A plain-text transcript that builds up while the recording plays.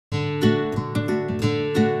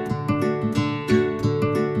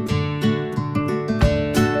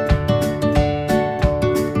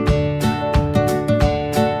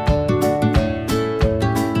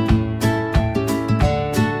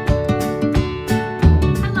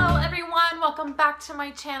welcome back to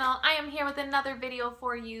my channel. I am here with another video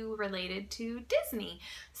for you related to Disney.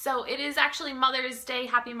 So it is actually Mother's Day.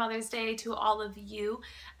 Happy Mother's Day to all of you.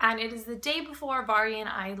 And it is the day before Vari and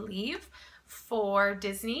I leave for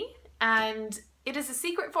Disney. And it is a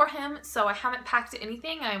secret for him, so I haven't packed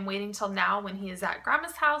anything. I'm waiting till now when he is at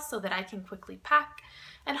Grandma's house so that I can quickly pack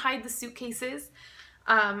and hide the suitcases.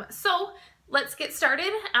 So let's get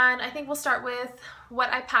started, and I think we'll start with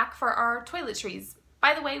what I pack for our toiletries.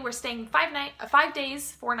 By the way, we're staying 5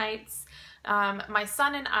 days, 4 nights, my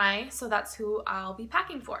son and I, so that's who I'll be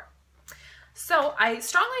packing for. So I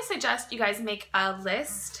strongly suggest you guys make a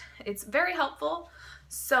list. It's very helpful.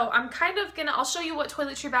 So I'll show you what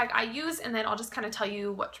toiletry bag I use, and then I'll just kind of tell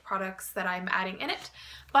you what products that I'm adding in it.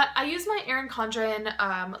 But I use my Erin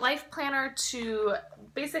Condren life planner to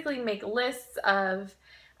basically make lists of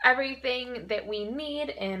everything that we need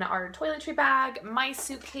in our toiletry bag, my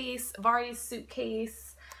suitcase, Vari's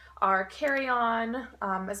suitcase, our carry-on,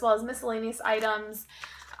 as well as miscellaneous items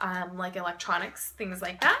like electronics, things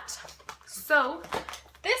like that. So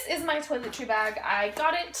this is my toiletry bag. I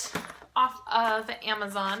got it off of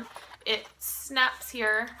Amazon. It snaps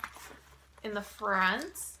here in the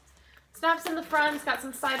front. Snaps in the front, it's got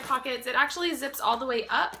some side pockets. It actually zips all the way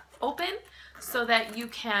up, open, so that you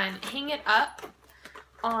can hang it up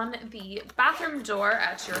on the bathroom door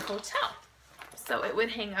at your hotel. So it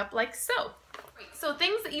would hang up like so. So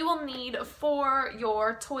things that you will need for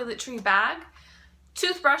your toiletry bag: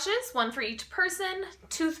 toothbrushes, one for each person,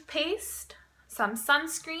 toothpaste, some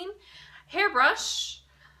sunscreen, hairbrush,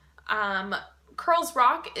 Curls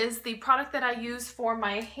Rock is the product that I use for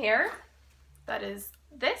my hair. That is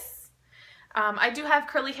this. I do have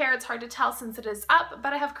curly hair. It's hard to tell since it is up,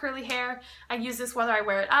 but I have curly hair. I use this whether I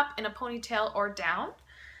wear it up, in a ponytail, or down.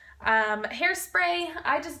 Hairspray,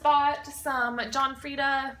 I just bought some John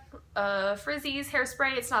Frieda Frizzies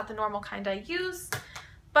hairspray. It's not the normal kind I use,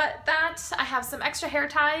 but I have some extra hair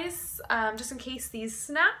ties just in case these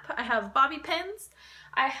snap. I have bobby pins.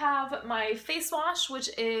 I have my face wash, which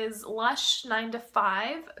is Lush 9 to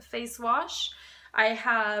 5 face wash. I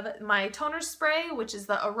have my toner spray, which is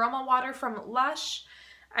the aroma water from Lush.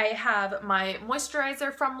 I have my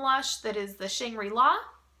moisturizer from Lush, that is the Shangri-La.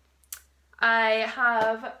 I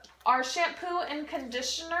have our shampoo and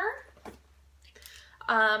conditioner.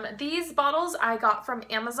 These bottles I got from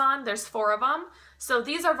Amazon. There's 4 of them. So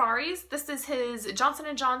these are Vari's. This is his Johnson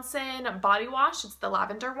 & Johnson body wash. It's the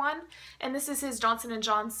lavender one. And this is his Johnson &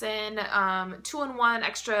 Johnson 2-in-1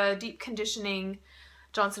 extra deep conditioning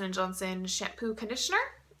Johnson & Johnson shampoo conditioner.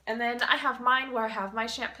 And then I have mine where I have my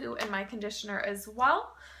shampoo and my conditioner as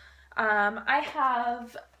well. I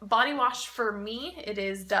have body wash for me. It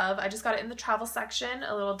is Dove. I just got it in the travel section,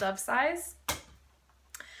 a little Dove size.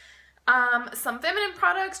 Some feminine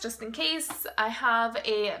products just in case. I have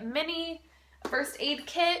a mini first aid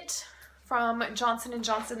kit from Johnson &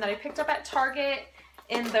 Johnson that I picked up at Target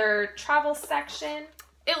in their travel section.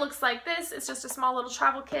 It looks like this. It's just a small little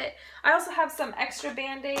travel kit. I also have some extra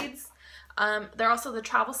Band-Aids. They're also the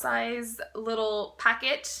travel size little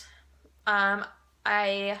packet.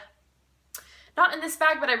 Not in this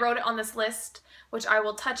bag, but I wrote it on this list, which I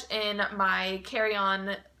will touch in my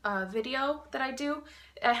carry-on video that I do.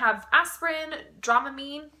 I have aspirin,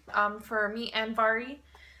 Dramamine for me and Vari.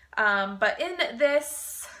 But in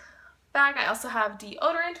this bag, I also have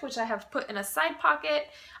deodorant, which I have put in a side pocket.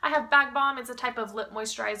 I have Bag Balm. It's a type of lip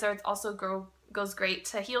moisturizer. It also goes great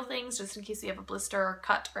to heal things, just in case you have a blister or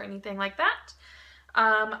cut or anything like that.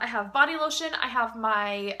 I have body lotion. I have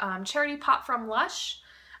my charity pot from Lush.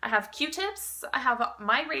 I have Q-tips. I have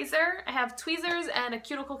my razor. I have tweezers and a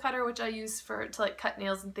cuticle cutter, which I use to like cut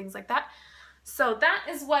nails and things like that. So that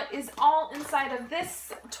is what is all inside of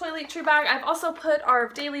this toiletry bag. I've also put our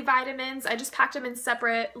daily vitamins. I just packed them in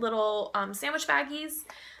separate little sandwich baggies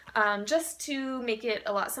just to make it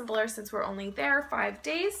a lot simpler since we're only there 5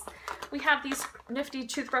 days. We have these nifty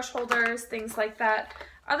toothbrush holders, things like that.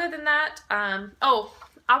 Other than that,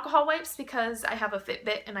 alcohol wipes because I have a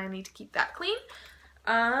Fitbit and I need to keep that clean.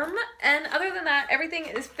 And other than that, everything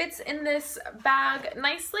fits in this bag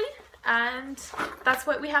nicely, and that's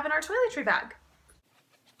what we have in our toiletry bag.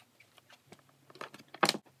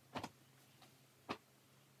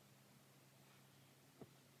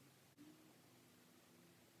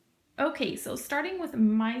 Okay, so starting with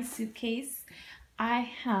my suitcase, I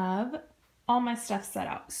have all my stuff set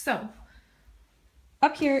out. So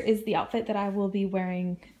up here is the outfit that I will be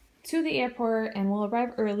wearing to the airport, and we'll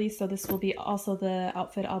arrive early, so this will be also the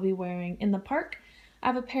outfit I'll be wearing in the park. I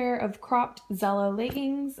have a pair of cropped Zella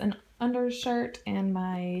leggings, an undershirt, and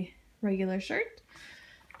my regular shirt.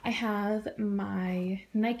 I have my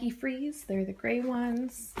Nike Frees, they're the gray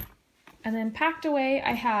ones. And then packed away,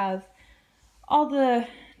 I have all the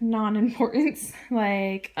non-importance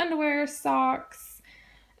like underwear, socks,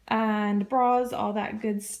 and bras, all that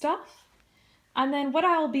good stuff. And then what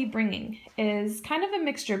I'll be bringing is kind of a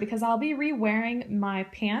mixture because I'll be re-wearing my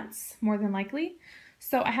pants more than likely.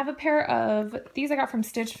 So I have a pair of, these I got from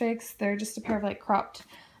Stitch Fix. They're just a pair of like cropped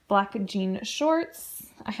black jean shorts.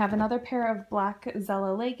 I have another pair of black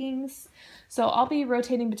Zella leggings. So I'll be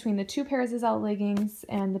rotating between the 2 pairs of Zella leggings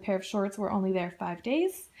and the pair of shorts. We're only there 5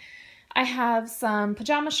 days. I have some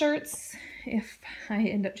pajama shirts if I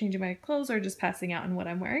end up changing my clothes or just passing out on what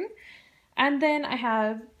I'm wearing. And then I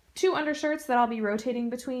have 2 undershirts that I'll be rotating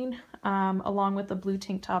between, along with the blue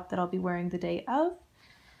tank top that I'll be wearing the day of.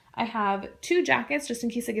 I have 2 jackets just in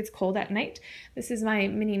case it gets cold at night. This is my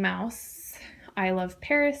Minnie Mouse I Love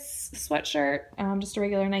Paris sweatshirt, just a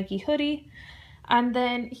regular Nike hoodie. And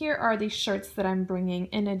then here are the shirts that I'm bringing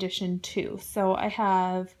in addition to. So I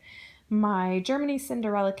have my Germany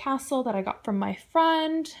Cinderella Castle that I got from my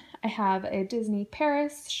friend. I have a Disney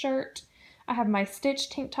Paris shirt. I have my Stitch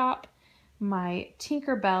tank top, my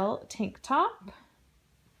Tinkerbell tank top,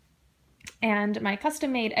 and my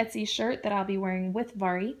custom-made Etsy shirt that I'll be wearing with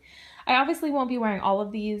Vari. I obviously won't be wearing all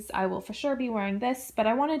of these. I will for sure be wearing this, but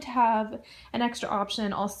I wanted to have an extra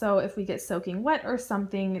option also if we get soaking wet or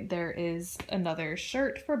something, there is another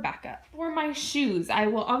shirt for backup. For my shoes, I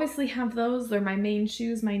will obviously have those. They're my main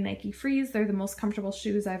shoes, my Nike Frees. They're the most comfortable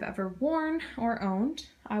shoes I've ever worn or owned.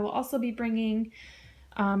 I will also be bringing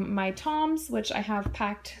my Toms, which I have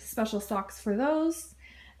packed special socks for those,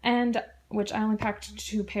 and which I only packed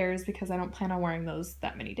 2 pairs because I don't plan on wearing those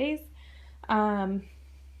that many days.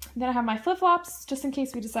 Then I have my flip-flops just in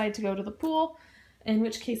case we decide to go to the pool, in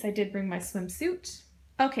which case I did bring my swimsuit.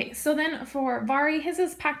 Okay, so then for Vari, his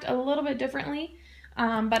is packed a little bit differently,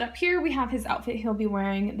 but up here we have his outfit he'll be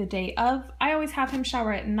wearing the day of. I always have him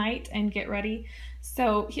shower at night and get ready,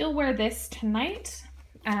 so he'll wear this tonight,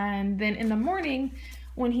 and then in the morning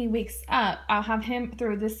when he wakes up, I'll have him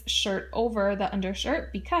throw this shirt over the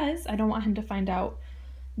undershirt because I don't want him to find out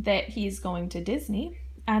that he's going to Disney.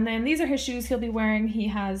 And then these are his shoes he'll be wearing. He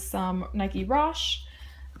has some Nike Roche,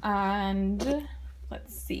 and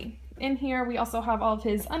let's see. In here we also have all of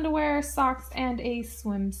his underwear, socks, and a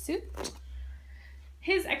swimsuit.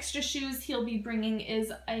 His extra shoes he'll be bringing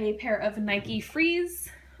is a pair of Nike Frees.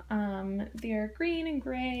 They're green and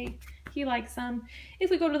gray. He likes them.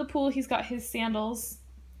 If we go to the pool, he's got his sandals.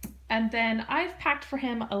 And then I've packed for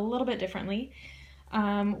him a little bit differently,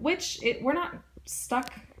 we're not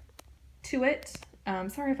stuck to it.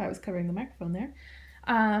 Sorry if I was covering the microphone there.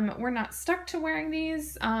 We're not stuck to wearing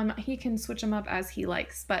these. He can switch them up as he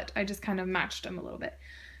likes, but I just kind of matched them a little bit.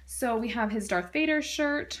 So we have his Darth Vader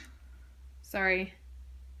shirt. Sorry.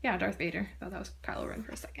 Yeah, Darth Vader. I thought that was Kylo Ren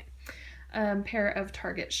for a second. Pair of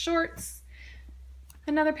Target shorts.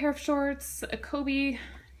 Another pair of shorts. A Kobe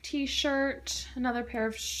t-shirt, another pair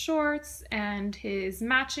of shorts, and his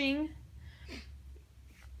matching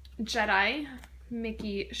Jedi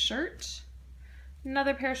Mickey shirt,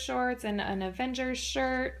 another pair of shorts and an Avengers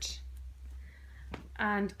shirt,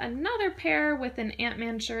 and another pair with an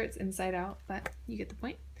Ant-Man shirt. It's inside out, but you get the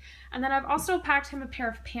point. And then I've also packed him a pair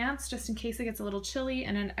of pants just in case it gets a little chilly,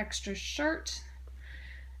 and an extra shirt.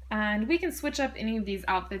 And we can switch up any of these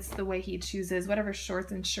outfits the way he chooses, whatever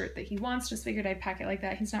shorts and shirt that he wants. Just figured I'd pack it like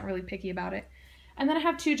that. He's not really picky about it. And then I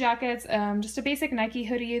have 2 jackets, just a basic Nike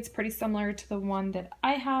hoodie. It's pretty similar to the one that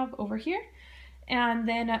I have over here. And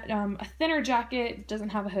then a thinner jacket, doesn't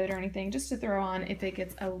have a hood or anything, just to throw on if it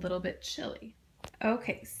gets a little bit chilly.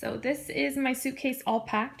 Okay, so this is my suitcase all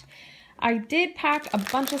packed. I did pack a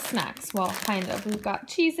bunch of snacks. Well, kind of. We've got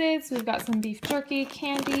Cheez-Its, we've got some beef jerky,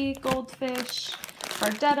 candy, goldfish,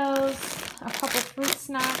 Bardettos, a couple fruit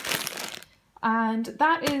snacks, and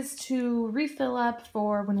that is to refill up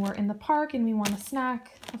for when we're in the park and we want a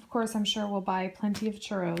snack. Of course, I'm sure we'll buy plenty of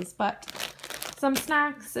churros, but some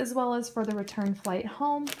snacks as well as for the return flight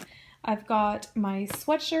home. I've got my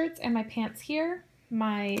sweatshirts and my pants here,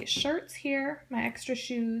 my shirts here, my extra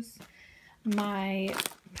shoes, my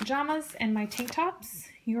pajamas, and my tank tops.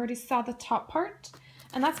 You already saw the top part.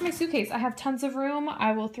 And that's my suitcase. I have tons of room.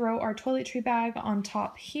 I will throw our toiletry bag on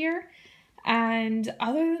top here. And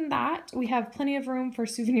other than that, we have plenty of room for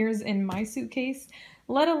souvenirs in my suitcase,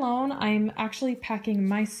 let alone I'm actually packing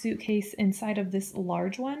my suitcase inside of this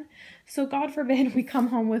large one. So God forbid we come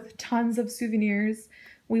home with tons of souvenirs,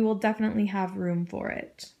 we will definitely have room for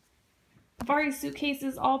it. Vari's suitcase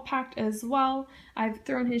is all packed as well. I've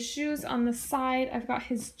thrown his shoes on the side. I've got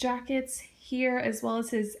his jackets here as well as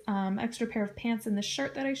his extra pair of pants and the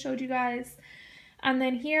shirt that I showed you guys. And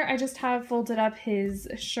then here I just have folded up his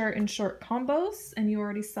shirt and short combos, and you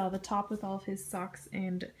already saw the top with all of his socks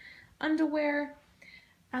and underwear.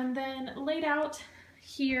 And then laid out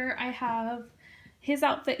here I have his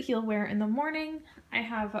outfit he'll wear in the morning. I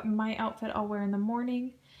have my outfit I'll wear in the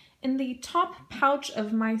morning. In the top pouch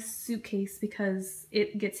of my suitcase, because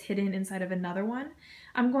it gets hidden inside of another one,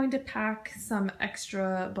 I'm going to pack some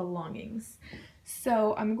extra belongings.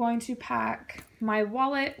 So I'm going to pack my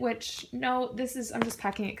wallet, which, no, I'm just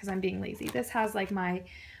packing it because I'm being lazy. This has like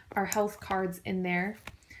our health cards in there,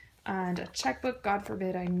 and a checkbook. God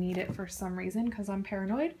forbid I need it for some reason because I'm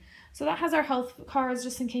paranoid. So that has our health cards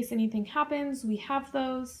just in case anything happens. We have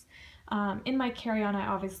those. In my carry-on, I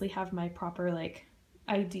obviously have my proper like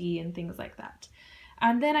ID and things like that.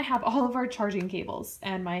 And then I have all of our charging cables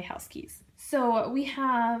and my house keys. So we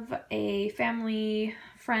have a family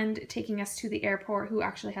friend taking us to the airport who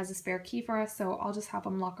actually has a spare key for us, so I'll just have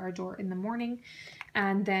them lock our door in the morning.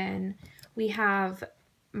 And then we have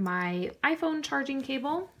my iPhone charging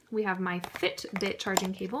cable, we have my Fitbit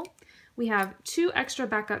charging cable, we have 2 extra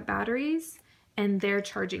backup batteries and their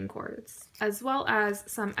charging cords, as well as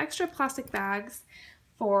some extra plastic bags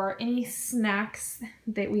for any snacks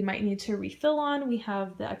that we might need to refill on. We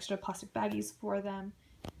have the extra plastic baggies for them.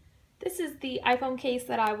 This is the iPhone case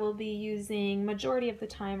that I will be using majority of the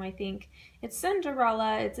time, I think. It's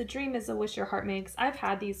Cinderella, it's a dream is a wish your heart makes. I've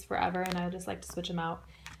had these forever and I just like to switch them out.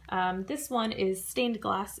 This one is stained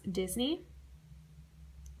glass Disney.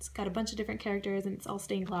 It's got a bunch of different characters and it's all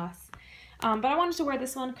stained glass. But I wanted to wear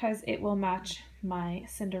this one because it will match my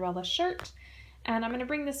Cinderella shirt. And I'm going to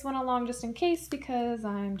bring this one along just in case because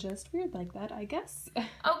I'm just weird like that, I guess.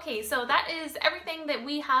 Okay, so that is everything that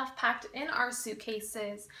we have packed in our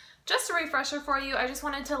suitcases. Just a refresher for you, I just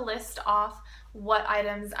wanted to list off what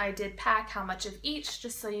items I did pack, how much of each,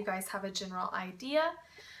 just so you guys have a general idea.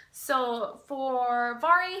 So for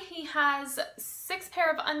Vari, he has 6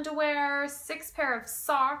 pair of underwear, 6 pair of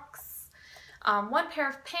socks, 1 pair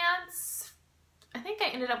of pants. I think I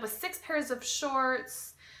ended up with 6 pairs of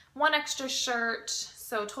shorts, 1 extra shirt,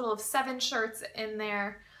 so a total of 7 shirts in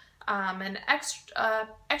there, an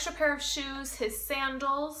extra pair of shoes, his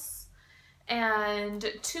sandals,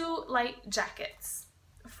 and 2 light jackets.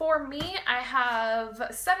 For me, I have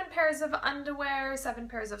 7 pairs of underwear, 7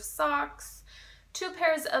 pairs of socks, 2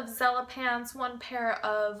 pairs of Zella pants, 1 pair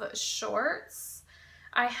of shorts.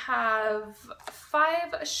 I have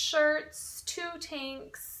 5 shirts, 2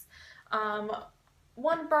 tanks,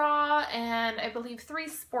 1 bra, and I believe 3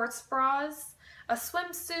 sports bras, a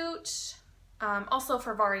swimsuit. Also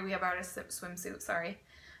for Vari, we have our swimsuit, sorry.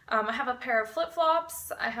 I have a pair of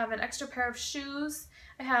flip-flops, I have an extra pair of shoes,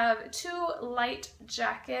 I have 2 light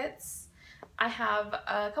jackets, I have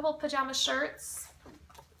a couple pajama shirts,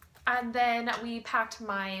 and then we packed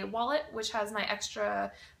my wallet, which has my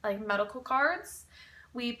extra like medical cards.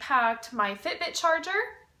 We packed my Fitbit charger,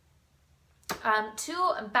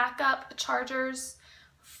 2 backup chargers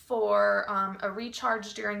for a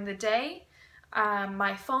recharge during the day,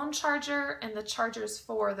 my phone charger, and the chargers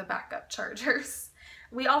for the backup chargers.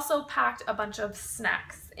 We also packed a bunch of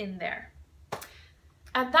snacks in there.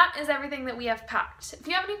 And that is everything that we have packed. If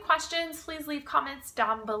you have any questions, please leave comments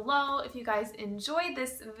down below. If you guys enjoyed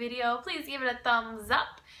this video, please give it a thumbs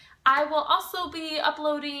up. I will also be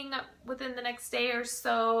uploading within the next day or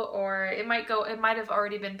so, or it might have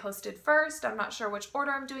already been posted first. I'm not sure which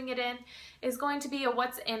order I'm doing it in. Is going to be a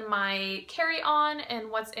what's in my carry-on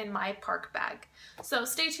and what's in my park bag. So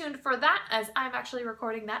stay tuned for that as I'm actually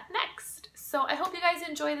recording that next. So I hope you guys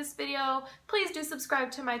enjoy this video. Please do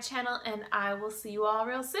subscribe to my channel and I will see you all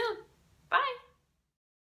real soon. Bye!